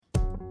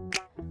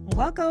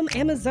Welcome,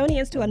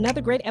 Amazonians, to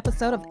another great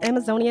episode of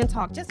Amazonian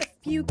Talk. Just a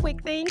few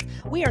quick things.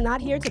 We are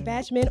not here to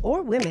bash men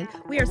or women.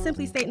 We are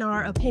simply stating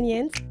our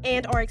opinions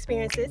and our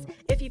experiences.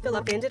 If you feel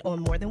offended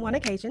on more than one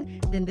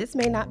occasion, then this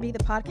may not be the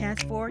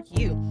podcast for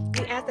you.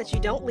 We ask that you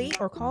don't leave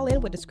or call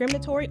in with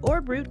discriminatory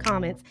or rude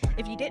comments.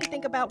 If you didn't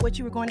think about what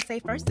you were going to say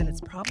first, then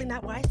it's probably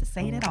not wise to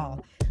say it at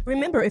all.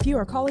 Remember, if you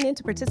are calling in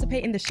to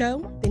participate in the show,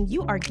 then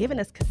you are giving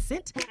us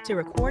consent to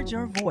record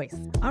your voice.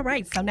 All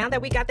right, so now that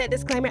we got that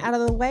disclaimer out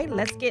of the way,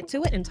 let's get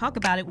to it and talk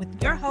about it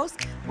with your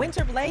hosts,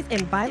 Winter Blaze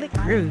and Violet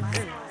Cruz.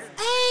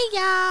 Hey,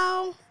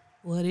 y'all.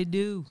 What it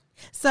do?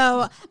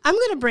 So I'm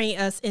going to bring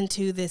us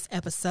into this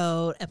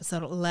episode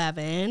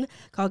 11,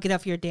 called Get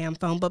Off Your Damn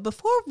Phone. But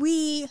before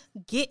we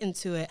get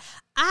into it,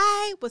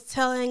 I was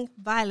telling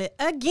Violet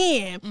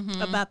again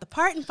about the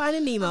part in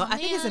Finding Nemo. I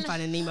think it's in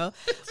Finding Nemo,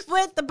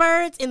 with the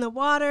birds in the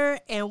water,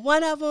 and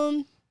one of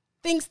them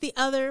thinks the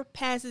other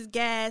passes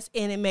gas,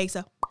 and it makes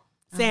a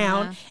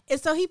sound. And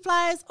so he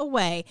flies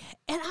away.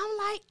 And I'm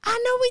like,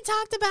 I know we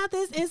talked about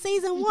this in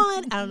season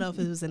 1. I don't know if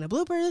it was in the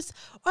bloopers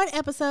or an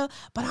episode,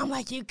 but I'm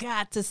like, you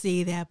got to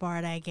see that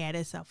part. I get it.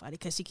 It's so funny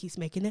because she keeps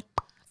making it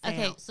sound.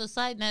 Okay, so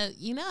side note,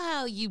 you know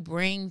how you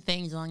bring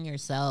things on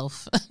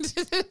yourself? This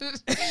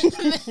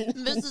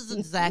is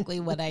exactly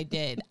what I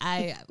did.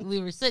 We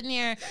were sitting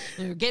here,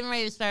 we were getting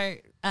ready to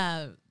start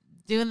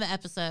doing the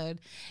episode,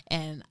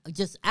 and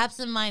just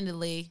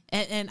absentmindedly,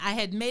 and I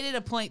had made it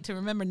a point to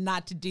remember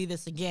not to do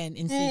this again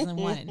in season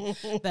 1,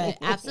 but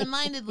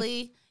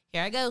absentmindedly,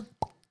 here I go.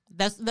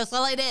 That's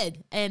all I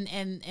did,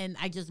 and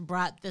I just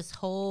brought this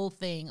whole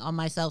thing on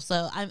myself.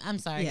 So I'm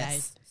sorry,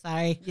 guys.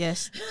 Sorry.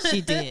 Yes,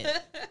 she did.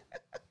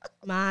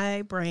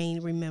 My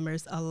brain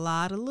remembers a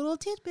lot of little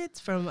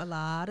tidbits from a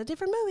lot of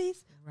different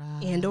movies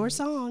and or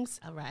songs.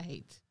 All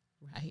right.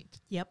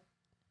 Yep.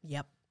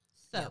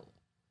 So.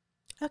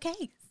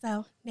 Okay,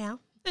 so now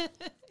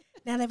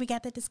that we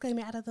got the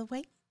disclaimer out of the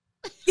way.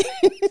 Here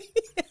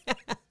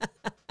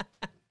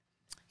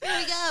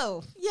we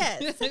go.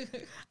 Yes.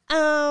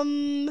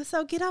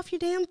 So get off your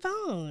damn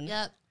phone.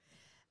 Yep.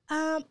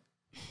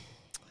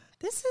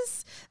 This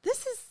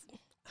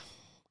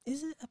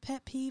is it a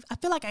pet peeve? I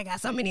feel like I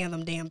got so many of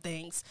them damn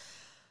things.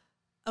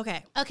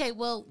 Okay,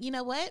 well, you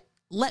know what?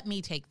 Let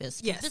me take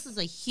this. Yes. This is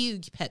a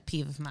huge pet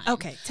peeve of mine.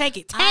 Okay, take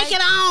it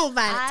on,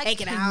 Violet. Take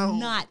it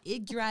on.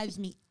 It drives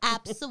me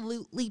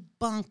absolutely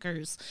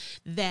bonkers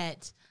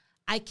that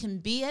I can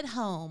be at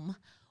home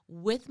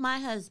with my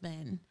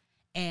husband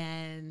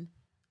and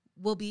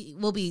we'll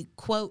be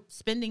quote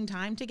spending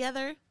time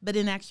together, but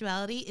in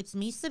actuality, it's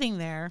me sitting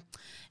there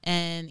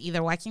and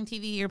either watching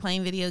TV or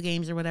playing video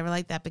games or whatever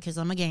like that because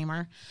I'm a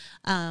gamer,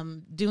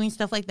 doing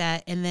stuff like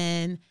that, and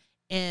then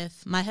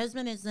if my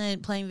husband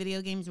isn't playing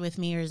video games with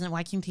me or isn't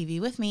watching TV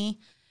with me,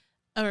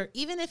 or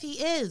even if he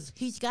is,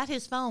 he's got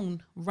his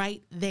phone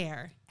right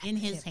there in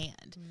his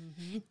hand.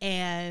 Mm-hmm.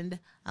 And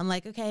I'm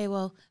like, okay,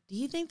 well, do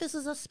you think this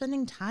is us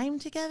spending time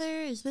together?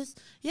 Is this,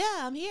 yeah,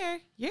 I'm here.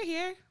 You're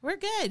here. We're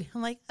good.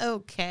 I'm like,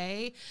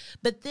 okay.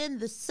 But then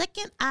the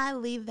second I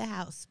leave the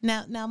house,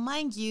 now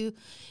mind you,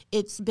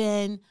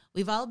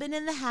 we've all been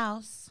in the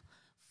house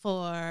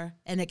for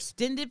an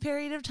extended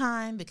period of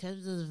time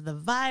because of the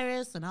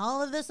virus and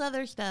all of this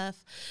other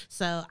stuff.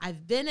 So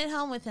I've been at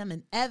home with him,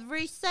 and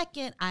every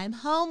second I'm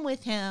home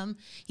with him,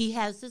 he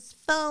has his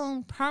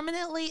phone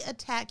permanently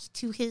attached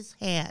to his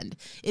hand.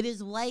 It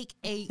is like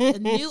a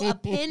new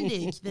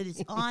appendage that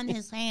is on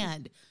his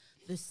hand.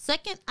 The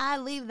second I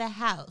leave the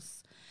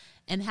house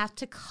and have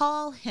to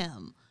call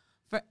him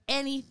for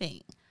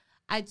anything,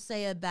 I'd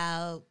say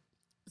about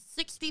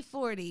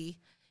 60-40,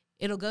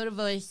 it'll go to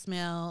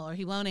voicemail or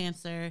he won't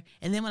answer.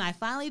 And then when I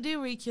finally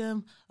do reach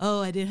him,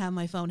 I didn't have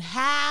my phone.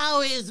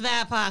 How is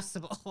that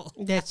possible?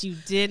 That you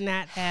did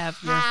not have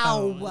your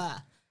phone.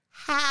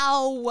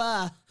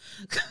 How?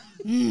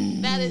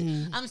 That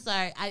is, I'm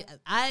sorry.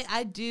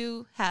 I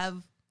do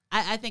have,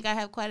 I think I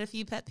have quite a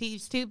few pet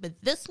peeves too,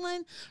 but this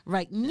one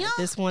right now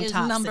is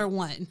number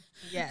 1.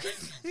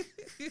 Yes.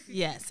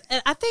 Yes.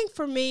 And I think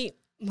for me,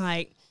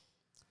 like,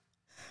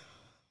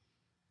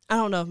 I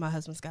don't know if my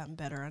husband's gotten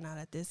better or not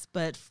at this,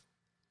 but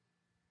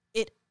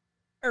it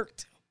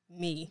irked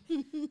me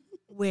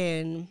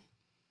when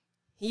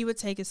he would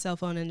take his cell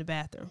phone in the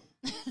bathroom.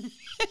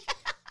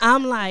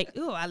 I'm like,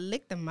 ooh, I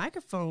licked the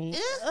microphone.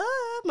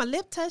 My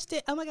lip touched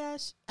it. Oh, my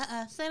gosh.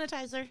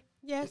 Sanitizer.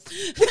 Yes.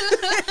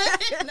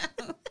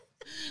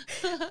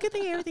 Good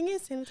thing everything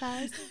is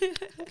sanitized.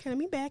 Okay, let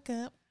me back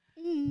up.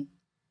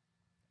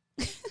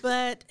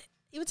 But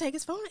he would take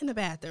his phone in the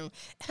bathroom.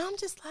 And I'm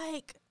just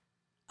like,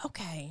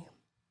 okay.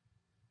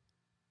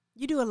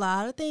 You do a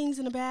lot of things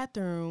in the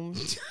bathroom.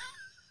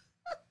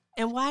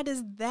 And why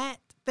does that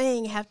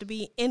thing have to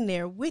be in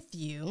there with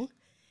you?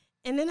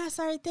 And then I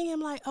started thinking,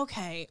 I'm like,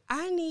 okay,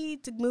 I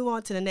need to move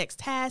on to the next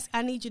task.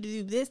 I need you to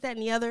do this, that,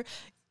 and the other.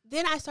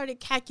 Then I started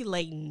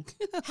calculating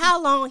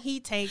how long he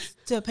takes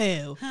to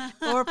poo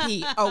or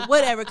pee or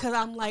whatever, because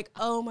I'm like,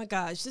 oh, my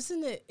gosh, this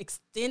is an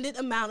extended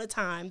amount of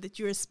time that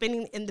you're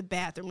spending in the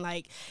bathroom.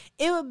 Like,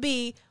 it would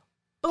be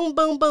boom,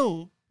 boom,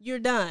 boom, you're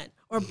done.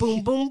 or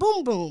boom, boom,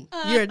 boom, boom.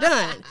 You're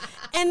done.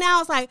 And now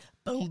it's like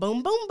boom,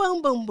 boom, boom,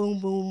 boom, boom, boom,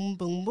 boom,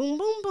 boom, boom,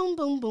 boom, boom,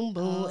 boom, boom,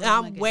 boom. And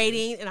I'm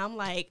waiting, and I'm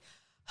like,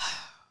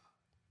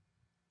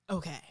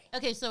 okay.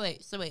 Okay, so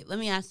wait. Let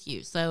me ask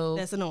you. So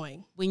that's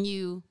annoying. When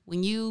you,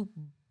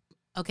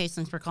 okay,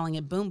 since we're calling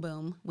it boom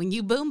boom, when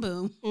you boom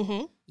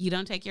boom, you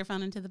don't take your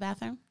phone into the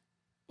bathroom?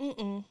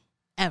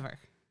 Ever?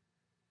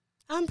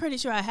 I'm pretty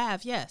sure I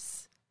have,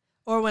 yes.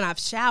 Or when I've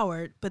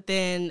showered, but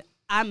then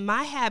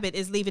my habit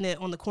is leaving it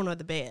on the corner of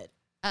the bed.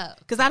 Oh.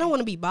 Because I don't want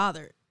to be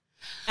bothered.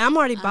 I'm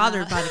already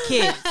bothered by the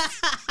kids.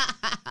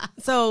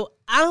 So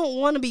I don't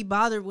want to be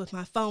bothered with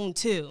my phone,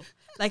 too.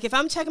 Like, if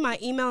I'm checking my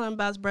email and I'm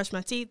about to brush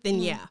my teeth, then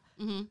yeah.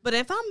 But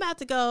if I'm about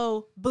to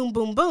go boom,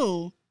 boom,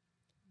 boom,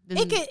 then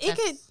it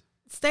could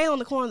stay on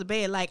the corner of the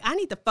bed. Like, I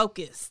need to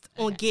focus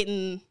on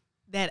getting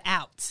that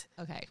out.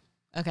 Okay,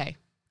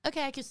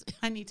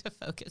 I need to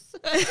focus.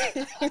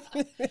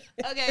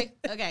 Okay.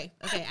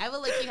 I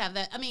will let you have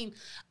that. I mean,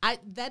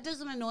 that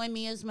doesn't annoy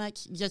me as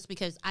much just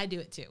because I do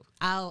it too.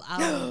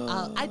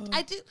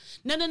 I do.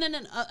 No.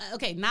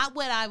 Okay, not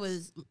what I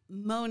was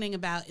moaning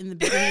about in the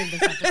beginning of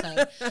this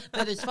episode,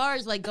 but as far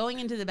as like going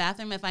into the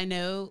bathroom, if I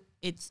know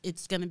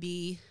it's gonna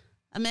be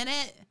a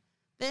minute,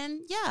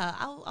 then yeah,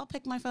 I'll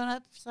pick my phone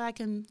up so I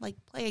can like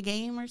play a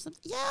game or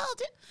something. Yeah, I'll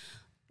do.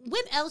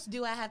 When else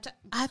do I have to?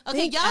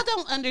 Okay, y'all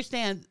don't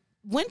understand.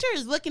 Winter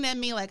is looking at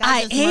me like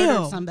I just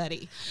murdered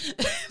somebody.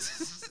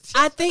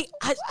 I think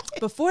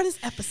before this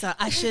episode,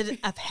 I should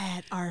have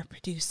had our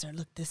producer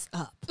look this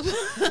up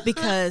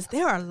because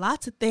there are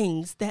lots of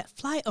things that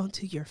fly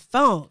onto your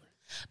phone.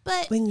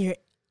 But when you're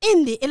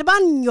in the el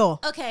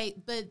baño. Okay,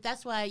 but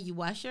that's why you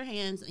wash your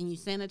hands and you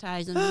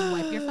sanitize and you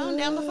wipe your phone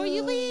down before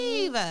you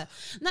leave.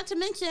 Not to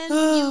mention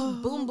you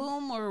boom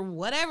boom or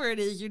whatever it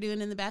is you're doing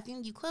in the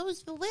bathroom, you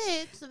close the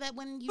lid so that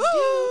when you do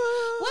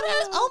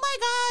oh my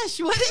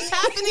gosh, what is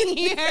happening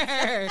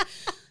here?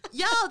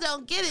 Y'all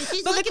don't get it.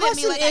 She's looking at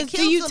me like I killed somebody.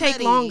 Do you take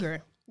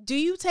longer? Do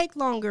you take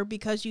longer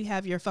because you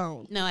have your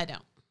phone? No, I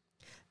don't.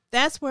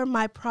 That's where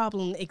my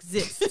problem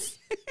exists.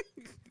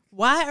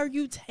 Why are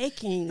you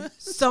taking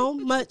so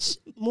much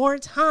more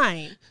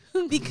time?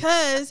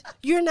 Because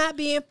you're not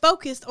being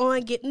focused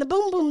on getting the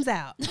boom booms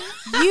out.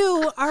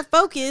 You are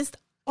focused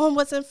on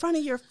what's in front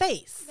of your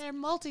face. They're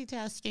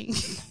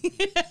multitasking.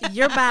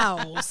 Your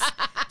bowels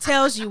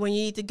tells you when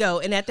you need to go.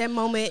 And at that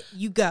moment,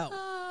 you go.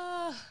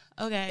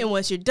 Okay. And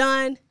once you're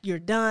done, you're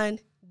done.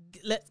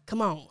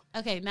 Come on.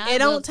 Okay. Now it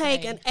don't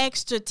take an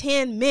extra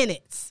 10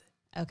 minutes.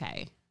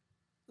 Okay.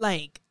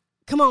 Like,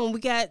 come on, we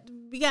got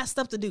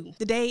stuff to do.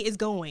 The day is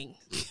going.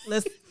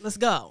 Let's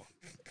go.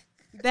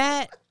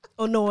 That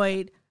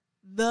annoyed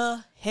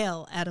the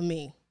hell out of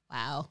me.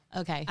 Wow.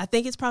 Okay. I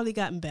think it's probably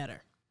gotten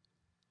better.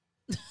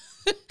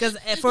 Because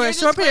for a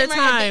short period of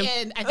time,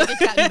 I think it's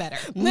gotten better.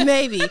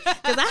 Maybe.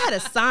 Because I had a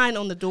sign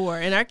on the door,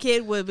 and our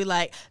kid would be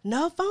like,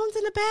 "No phones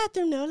in the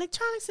bathroom, no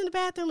electronics in the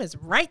bathroom." It's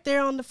right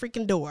there on the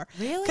freaking door.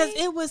 Really? Because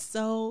it was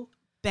so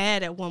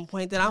bad at one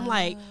point that I'm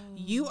like,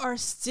 you are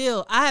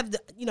still. I'm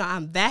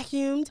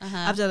vacuumed.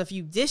 I've done a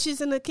few dishes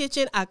in the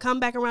kitchen. I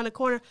come back around the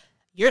corner.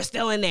 You're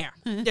still in there.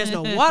 There's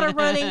no water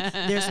running.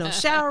 There's no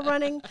shower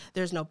running.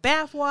 There's no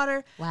bath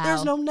water. Wow.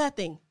 There's no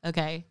nothing.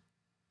 Okay.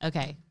 I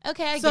get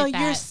that. So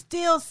you're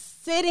still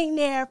sitting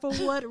there for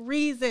what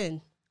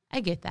reason?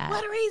 I get that.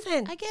 What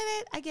reason? I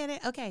get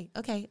it. Okay.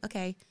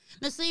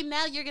 Now, see,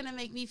 now you're going to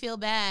make me feel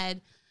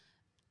bad.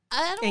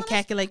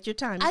 Calculate your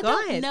time.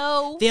 Go ahead.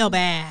 No. Feel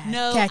bad.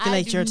 No.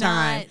 Calculate your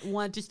time. I do not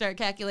want to start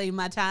calculating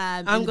my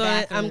time. I'm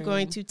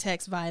going to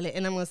text Violet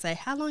and I'm going to say,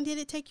 "How long did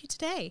it take you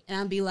today?" And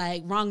I'll be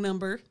like, "Wrong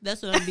number."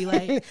 That's what I'll be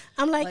like.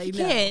 I'm like you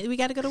can't. We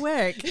got to go to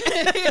work.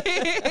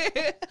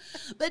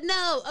 But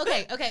no.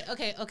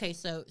 Okay.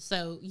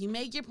 So you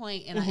made your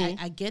point, and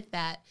I get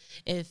that.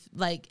 If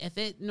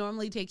it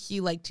normally takes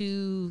you like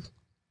 2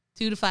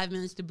 to 5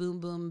 minutes to boom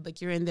boom,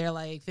 but you're in there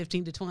like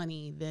 15 to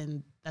 20,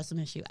 then that's an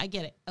issue. I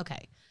get it.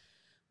 Okay.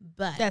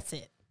 But that's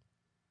it.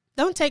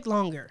 Don't take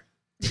longer.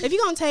 If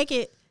you're going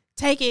to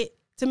take it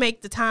to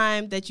make the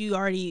time that you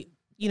already,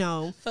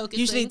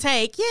 usually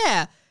take,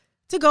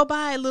 to go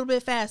by a little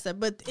bit faster.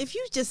 But if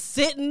you just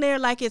sitting there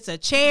like it's a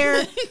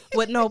chair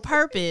with no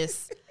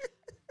purpose,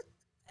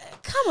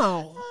 come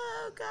on.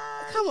 Oh,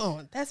 God. Come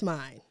on. That's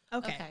mine.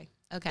 Okay.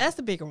 That's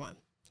the bigger one.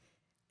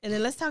 And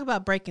then let's talk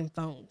about breaking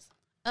phones.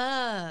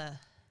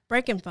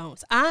 Breaking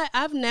phones.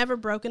 I've never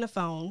broken a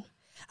phone.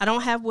 I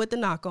don't have wood to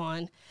knock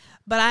on,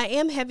 but I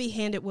am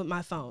heavy-handed with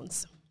my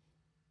phones.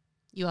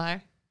 You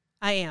are?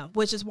 I am,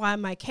 which is why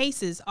my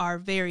cases are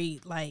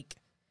very, like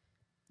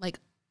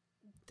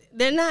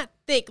they're not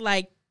thick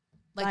like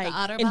the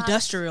OtterBox?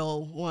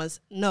 Industrial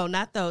ones. No,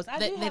 not those.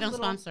 They don't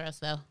sponsor us,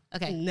 though.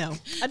 Okay. No.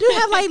 I do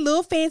have, like,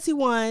 little fancy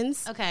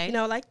ones. Okay.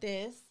 Like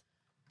this.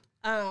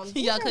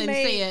 Y'all couldn't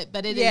see it,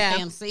 but it is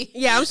fancy.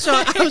 Yeah, I'm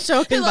showing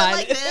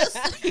like this.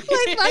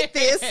 like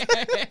this.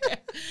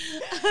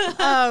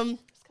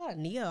 It's called a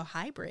Neo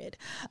Hybrid.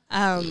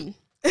 But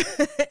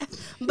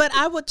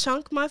I would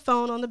chunk my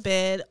phone on the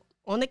bed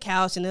on the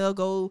couch and it'll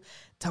go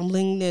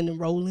tumbling and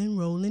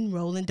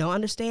rolling. Don't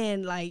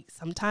understand, like,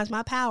 sometimes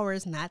my power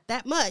is not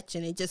that much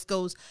and it just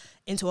goes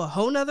into a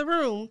whole nother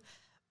room.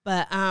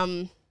 But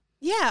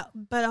yeah,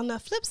 but on the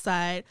flip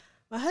side,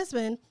 my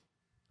husband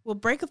will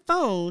break a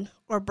phone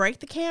or break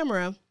the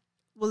camera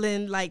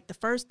within like the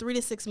first 3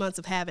 to 6 months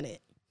of having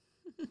it.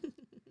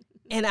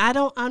 And I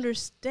don't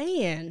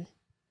understand,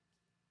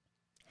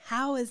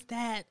 how is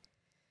that?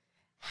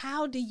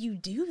 How do you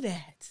do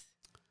that?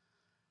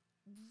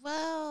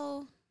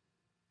 Well,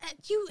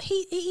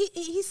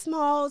 he's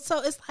small,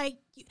 so it's like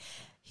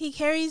he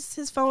carries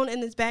his phone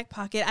in his back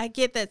pocket. I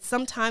get that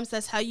sometimes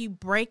that's how you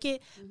break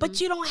it,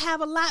 but you don't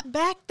have a lot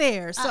back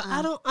there, so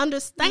I don't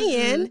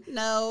understand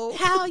no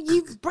how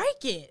you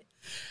break it.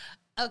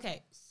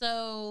 Okay,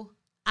 so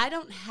I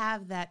don't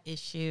have that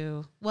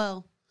issue.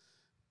 Well,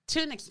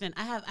 to an extent,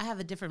 I have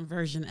a different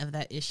version of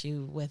that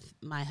issue with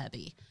my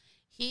hubby.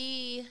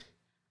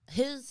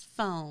 His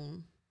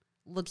phone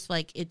looks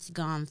like it's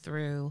gone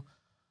through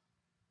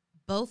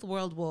both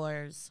world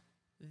wars,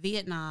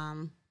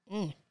 Vietnam,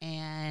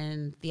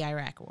 and the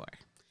Iraq War.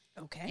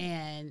 Okay.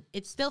 And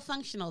it's still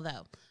functional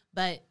though.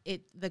 But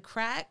the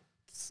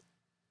cracks,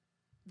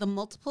 the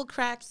multiple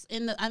cracks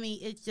it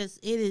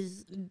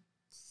is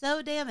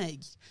so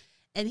damaged.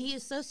 And he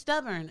is so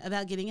stubborn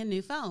about getting a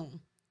new phone.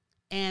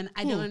 And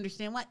I don't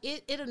understand why.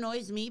 It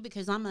annoys me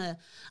because I'm a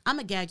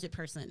gadget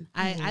person.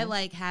 I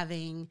like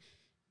having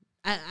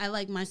I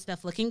like my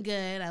stuff looking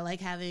good. I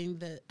like having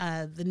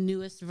the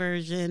newest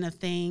version of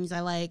things.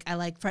 I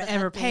like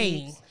Forever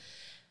paying.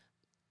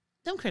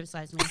 Don't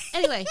criticize me.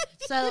 Anyway,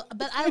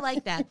 but I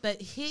like that. But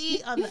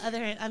he, on the other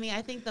hand,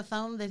 I think the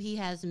phone that he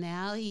has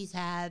now, he's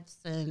had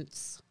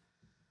since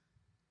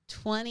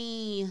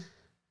 2013.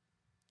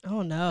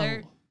 Oh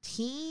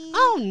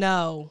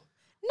no.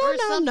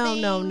 Oh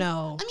no.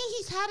 No.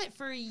 He's had it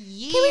for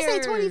years. Can we say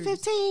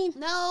 2015?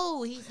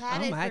 No, he's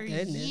had it for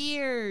goodness.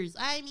 years.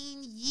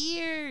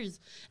 Years.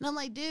 And I'm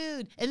like,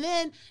 dude.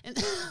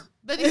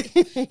 But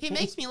he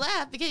makes me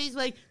laugh because he's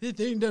like, the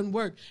thing doesn't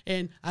work.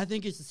 And I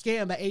think it's a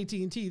scam by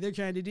AT&T. They're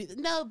trying to do this.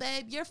 No,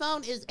 babe, your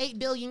phone is 8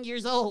 billion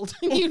years old.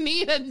 You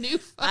need a new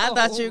phone. I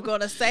thought you were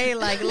going to say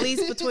like at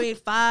least between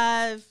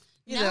 5,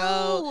 you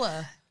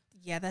know.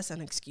 Yeah, that's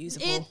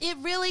unexcusable. It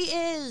really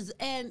is,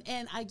 and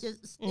it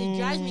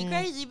drives me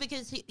crazy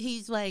because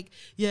he's like,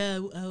 yeah,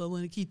 I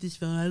want to keep this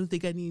phone. I don't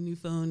think I need a new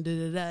phone. Da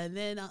da da. And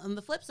then on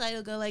the flip side,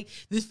 he'll go like,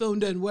 this phone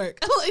doesn't work.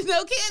 I'm like,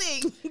 no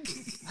kidding.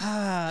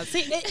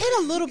 See, in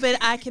a little bit,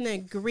 I can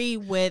agree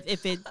with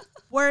if it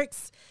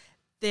works,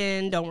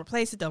 then don't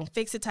replace it, don't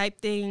fix it type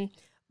thing.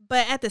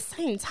 But at the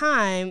same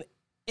time,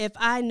 if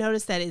I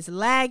notice that it's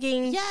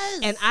lagging,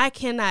 and I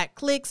cannot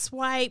click,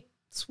 swipe,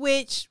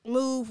 switch,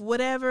 move,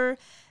 whatever,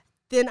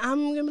 then I'm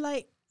going to be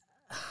like,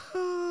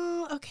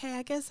 oh, okay,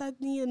 I guess I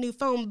need a new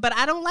phone. But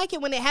I don't like it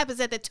when it happens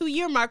at the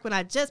 2-year mark when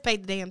I just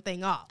paid the damn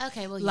thing off.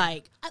 Okay, well,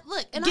 like,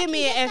 look, and give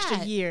me an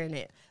extra year in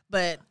it.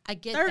 But I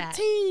get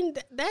 13,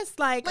 that's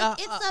like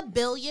it's a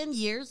billion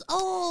years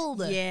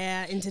old.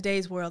 Yeah, in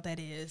today's world, that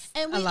is.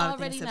 And we a lot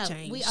already of things have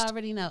changed. We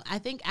already know. I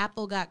think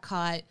Apple got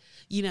caught,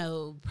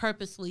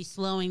 purposely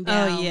slowing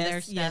down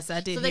their stuff. Yes,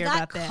 I did so hear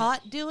about that. they got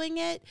caught doing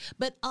it,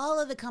 but all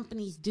of the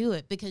companies do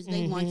it because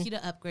they want you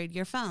to upgrade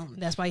your phone.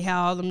 That's why you have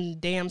all them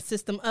damn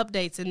system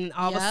updates, and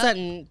all of a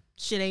sudden,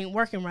 shit ain't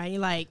working right.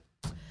 You're like...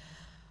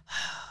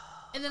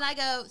 And then I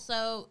go,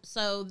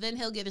 so then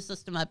he'll get a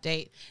system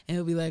update and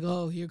he'll be like,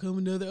 oh, here come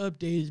another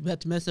update. It's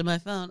about to mess up my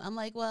phone. I'm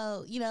like,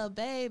 well,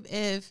 babe,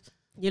 if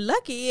you're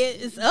lucky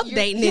it's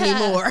updating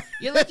anymore.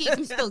 You're lucky you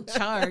can still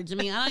charge. I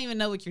don't even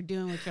know what you're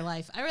doing with your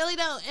life. I really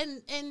don't.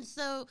 And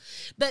so,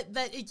 but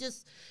it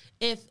just,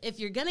 if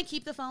you're going to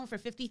keep the phone for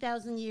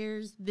 50,000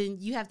 years, then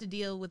you have to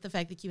deal with the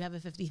fact that you have a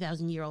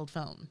 50,000-year-old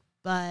phone.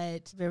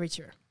 But very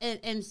true.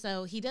 And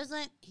so he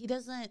doesn't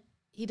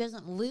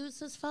lose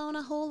his phone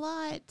a whole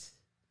lot.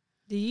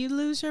 Do you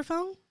lose your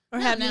phone? Or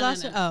have you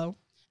lost it? Oh.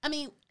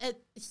 At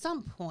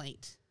some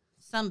point,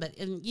 somebody,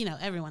 and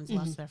everyone's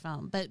lost their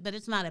phone, but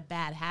it's not a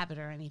bad habit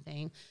or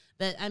anything.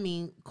 But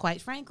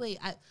quite frankly,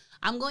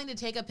 I'm going to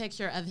take a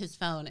picture of his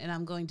phone and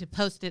I'm going to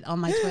post it on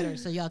my Twitter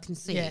so y'all can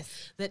see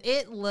that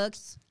it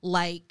looks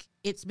like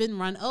it's been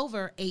run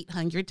over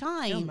 800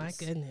 times. Oh my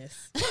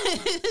goodness.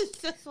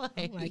 It's just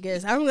like, oh my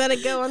goodness. I'm going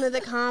to go under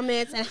the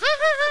comments and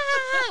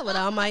with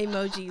all my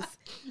emojis.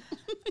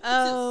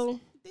 Oh.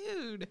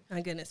 Dude.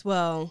 My goodness.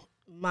 Well,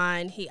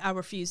 mine, I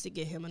refuse to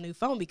get him a new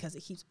phone because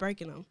it keeps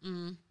breaking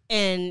them.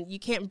 And you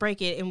can't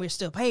break it and we're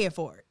still paying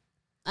for it.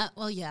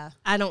 Well, yeah.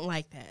 I don't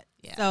like that.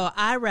 Yeah. So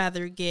I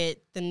rather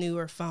get the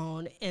newer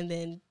phone and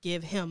then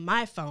give him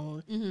my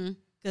phone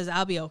because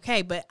I'll be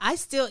okay. But I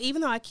still,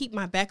 even though I keep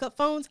my backup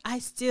phones, I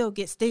still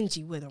get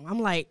stingy with them. I'm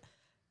like,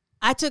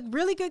 I took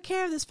really good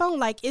care of this phone.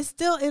 Like, it's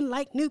still in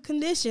like new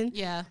condition.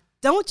 Yeah.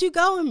 Don't you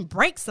go and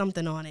break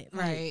something on it.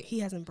 Right. Like, he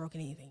hasn't broken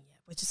anything yet,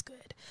 which is good.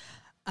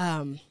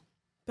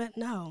 But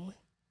no,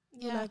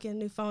 you're not getting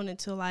a new phone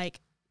until like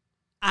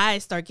I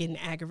start getting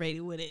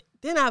aggravated with it.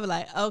 Then I'll be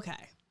like,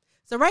 okay.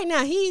 So right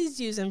now he's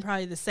using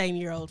probably the same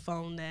year-old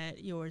phone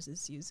that yours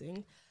is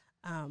using.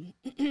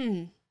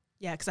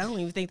 Yeah, because I don't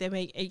even think they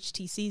make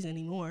HTCs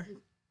anymore.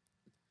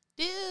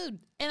 Dude,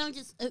 and I'm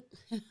just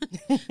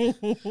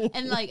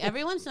and like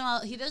every once in a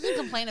while, he doesn't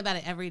complain about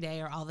it every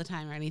day or all the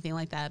time or anything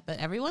like that, but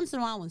every once in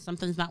a while when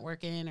something's not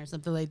working or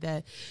something like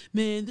that,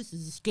 man, this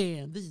is a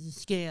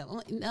scam, I'm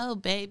like, no,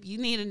 babe, you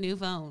need a new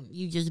phone,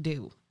 you just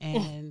do.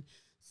 And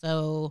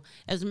so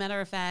as a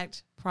matter of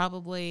fact,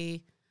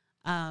 probably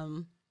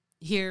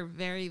here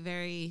very,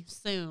 very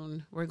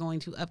soon, we're going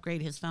to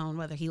upgrade his phone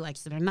whether he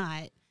likes it or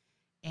not.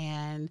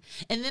 And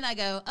then I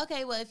go,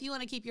 okay, well, if you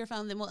want to keep your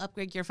phone, then we'll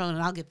upgrade your phone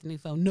and I'll get the new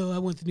phone. No, I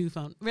want the new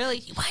phone.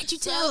 Really? Why'd you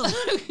tell him?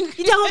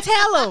 You don't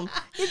tell him.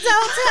 You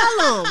don't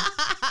tell him.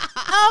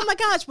 Oh my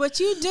gosh. What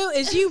you do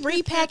is you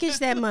repackage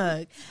that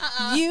mug.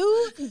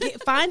 You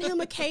find him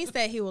a case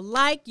that he will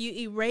like. You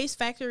erase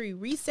factory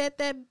reset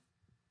that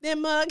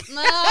mug.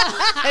 Yep.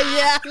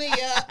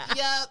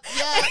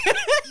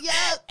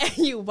 And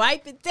you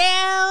wipe it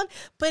down,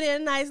 put it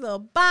in a nice little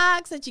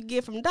box that you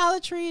get from Dollar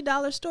Tree,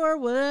 Dollar Store,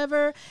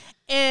 whatever,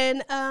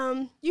 and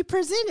you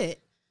present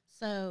it.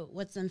 So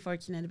what's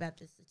unfortunate about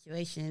this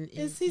situation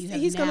is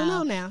he's going to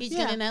know now. He's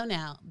going to know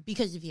now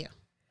because of you.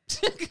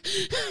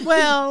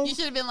 Well, you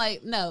should have been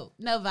like, no,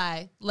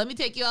 Vi, let me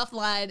take you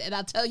offline and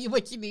I'll tell you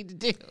what you need to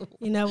do.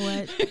 You know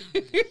what?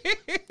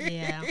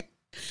 Yeah.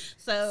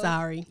 So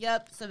sorry.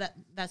 Yep. So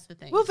that's the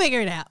thing. We'll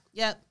figure it out.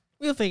 Yep.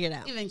 We'll figure it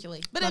out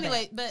eventually. But okay.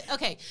 Anyway,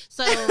 okay.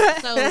 So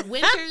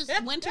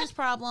Winter's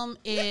problem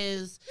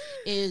is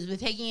with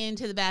taking you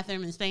into the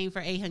bathroom and staying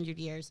for 800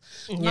 years.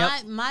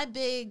 Yep. My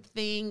big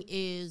thing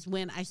is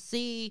when I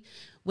see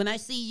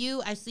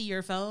you, I see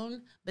your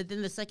phone, but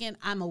then the second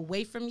I'm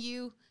away from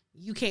you,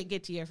 you can't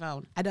get to your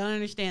phone. I don't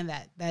understand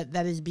that.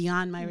 That is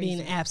beyond my reason.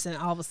 Being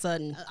absent all of a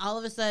sudden.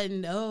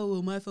 Oh,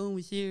 well, my phone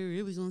was here.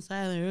 It was on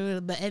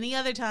silent. But any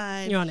other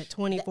time. You're on it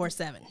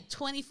 24/7.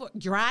 24.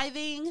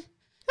 Driving,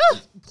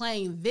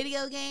 playing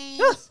video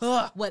games,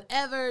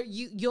 whatever.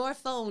 Your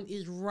phone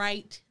is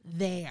right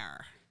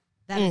there.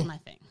 That is my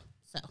thing.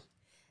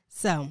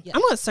 So yeah.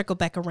 I'm going to circle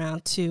back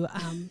around to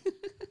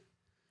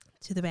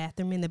the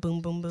bathroom and the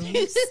boom, boom,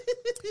 booms.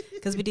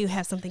 Because we do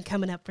have something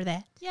coming up for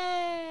that.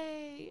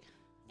 Yay.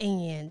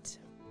 And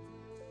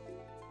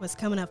what's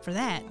coming up for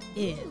that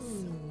is,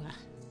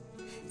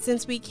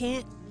 since we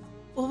can't,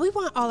 we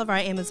want all of our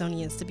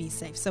Amazonians to be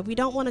safe. So we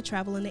don't want to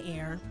travel in the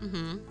air.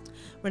 Mm-hmm.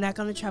 We're not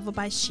going to travel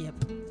by ship.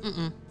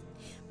 Mm-mm.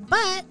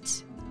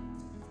 But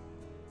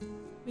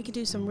we could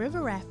do some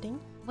river rafting.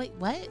 Wait,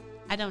 what?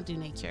 I don't do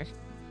nature.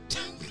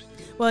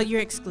 Well,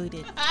 you're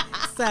excluded.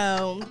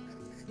 So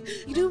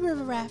you do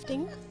river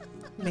rafting.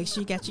 Make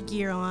sure you got your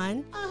gear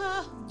on.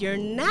 Uh-huh. You're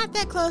not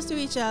that close to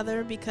each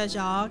other because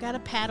y'all got to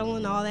paddle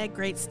and all that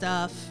great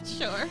stuff.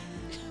 Sure.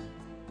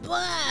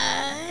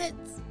 But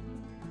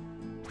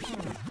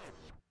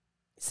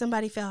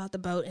somebody fell out the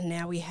boat and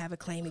now we have a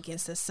claim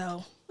against us.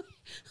 So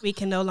we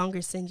can no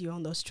longer send you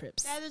on those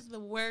trips. That is the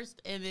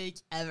worst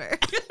image ever.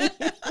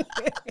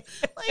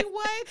 Like,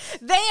 what?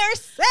 They are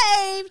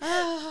saved.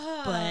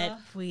 But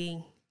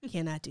we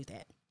cannot do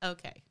that.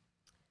 Okay.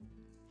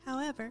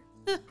 However,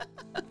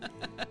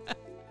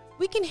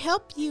 we can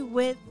help you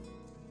with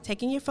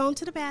taking your phone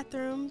to the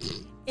bathroom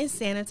and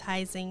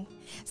sanitizing.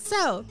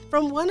 So,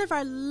 from one of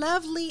our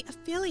lovely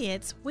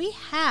affiliates, we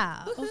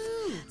have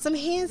some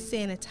hand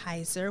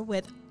sanitizer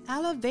with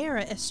aloe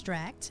vera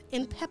extract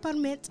and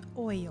peppermint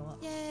oil.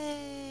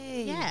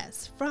 Yay!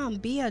 Yes, from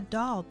Be a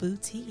Doll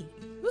Boutique.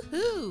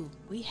 Woohoo!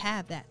 We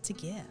have that to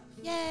give.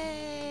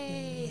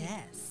 Yay!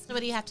 Yes. So what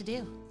do you have to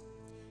do?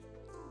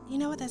 You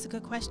know what? That's a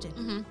good question.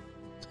 Mm-hmm.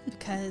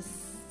 Because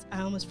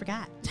I almost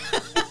forgot.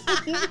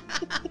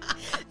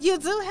 You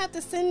do have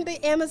to send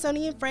the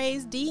Amazonian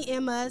phrase,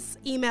 DM us,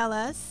 email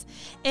us,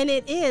 and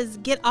it is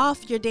get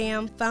off your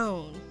damn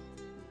phone.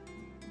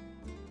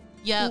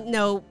 Yep.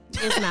 No,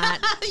 it's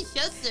not.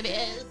 Yes, it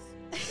is.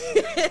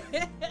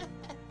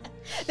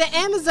 The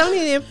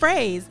Amazonian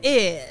phrase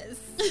is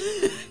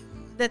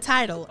the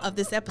title of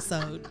this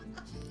episode.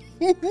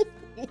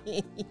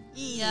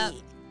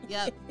 Yep.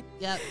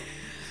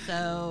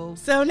 So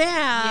now,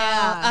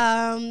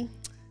 yeah.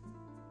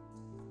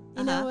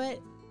 You know what?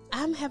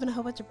 I'm having a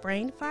whole bunch of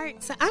brain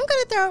farts, so I'm going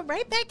to throw it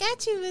right back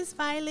at you, Miss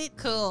Violet.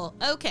 Cool.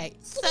 Okay.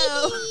 So,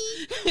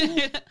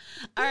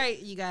 all right,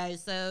 you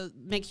guys. So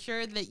make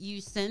sure that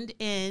you send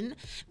in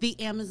the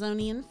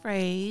Amazonian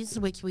phrase,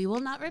 which we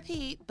will not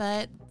repeat,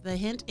 but the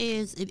hint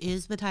is it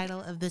is the title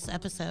of this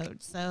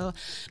episode. So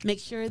make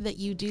sure that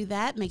you do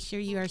that. Make sure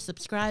you are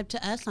subscribed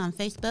to us on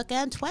Facebook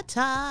and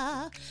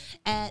Twitter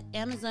at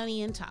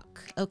Amazonian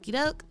Talk. Okie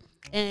doke.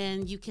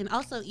 And you can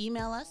also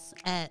email us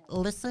at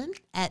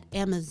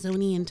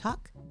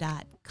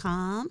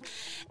listen@amazoniantalk.com.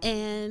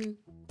 And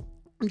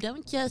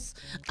don't just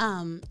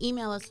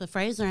email us the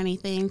phrase or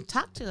anything.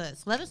 Talk to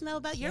us. Let us know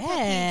about your pet peeves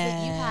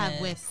that you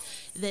have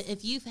with that.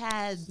 If you've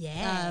had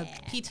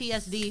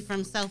PTSD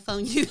from cell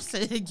phone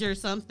usage or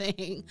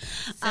something.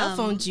 Cell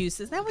phone juice.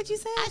 Is that what you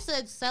said? I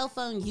said cell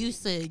phone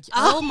usage.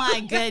 Oh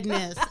my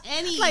goodness.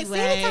 Anyway. Like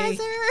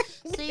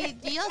sanitizer? See,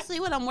 do y'all see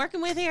what I'm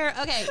working with here?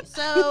 Okay,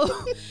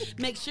 so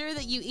make sure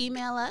that you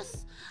email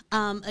us.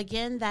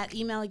 Again, that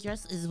email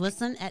address is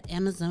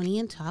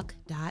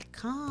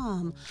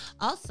listen@amazoniantalk.com.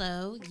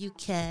 Also, you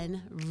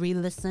can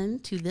re-listen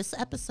to this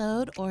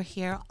episode or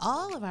hear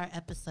all of our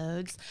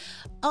episodes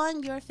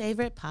on your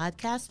favorite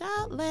podcast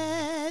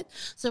outlet.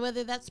 So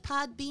whether that's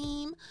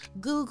Podbean,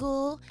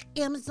 Google,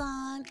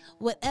 Amazon,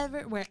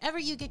 wherever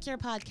you get your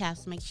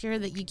podcast, make sure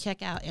that you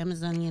check out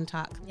Amazonian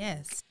Talk.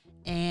 Yes.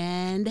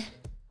 And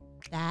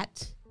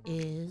that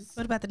is...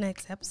 What about the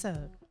next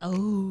episode?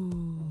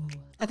 Oh.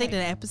 I think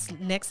the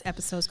next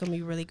episode is going to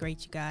be really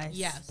great, you guys.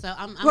 Yeah, so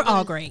we're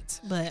all great,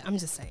 but I'm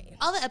just saying.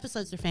 All the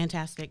episodes are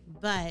fantastic,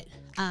 but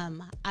I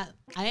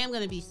am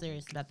going to be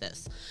serious about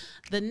this.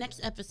 The next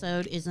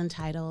episode is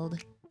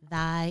entitled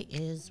Thy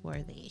is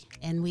Worthy,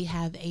 and we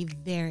have a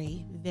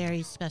very,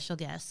 very special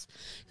guest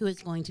who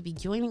is going to be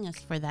joining us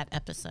for that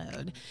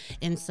episode.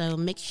 And so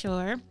make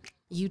sure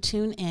you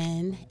tune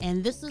in,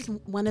 and this is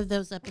one of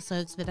those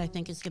episodes that I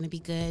think is going to be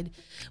good,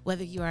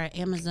 whether you are an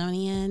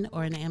Amazonian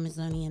or an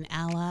Amazonian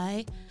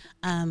ally,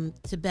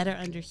 to better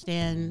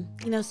understand,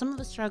 some of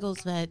the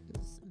struggles that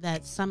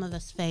some of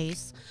us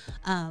face,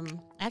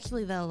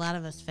 actually that a lot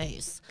of us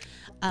face.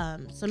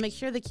 So make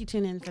sure that you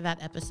tune in for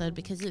that episode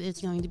because it is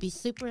going to be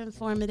super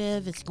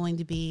informative. It's going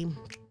to be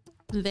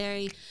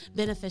very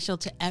beneficial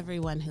to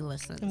everyone who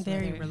listens. And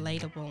very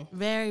relatable.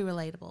 Very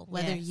relatable,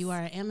 whether you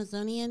are an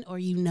Amazonian or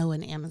you know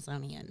an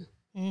Amazonian.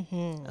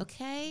 Mm-hmm.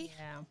 Okay?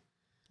 Yeah.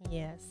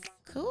 Yes.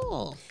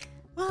 Cool.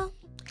 Well,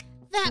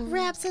 that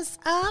wraps us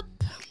up.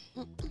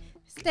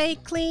 Stay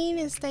clean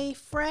and stay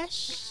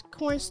fresh.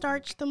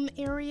 Cornstarch them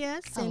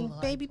areas and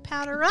baby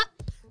powder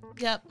up.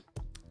 Yep.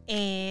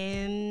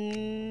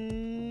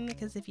 And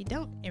because if you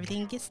don't,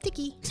 everything gets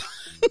sticky.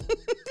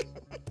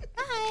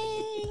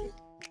 Bye.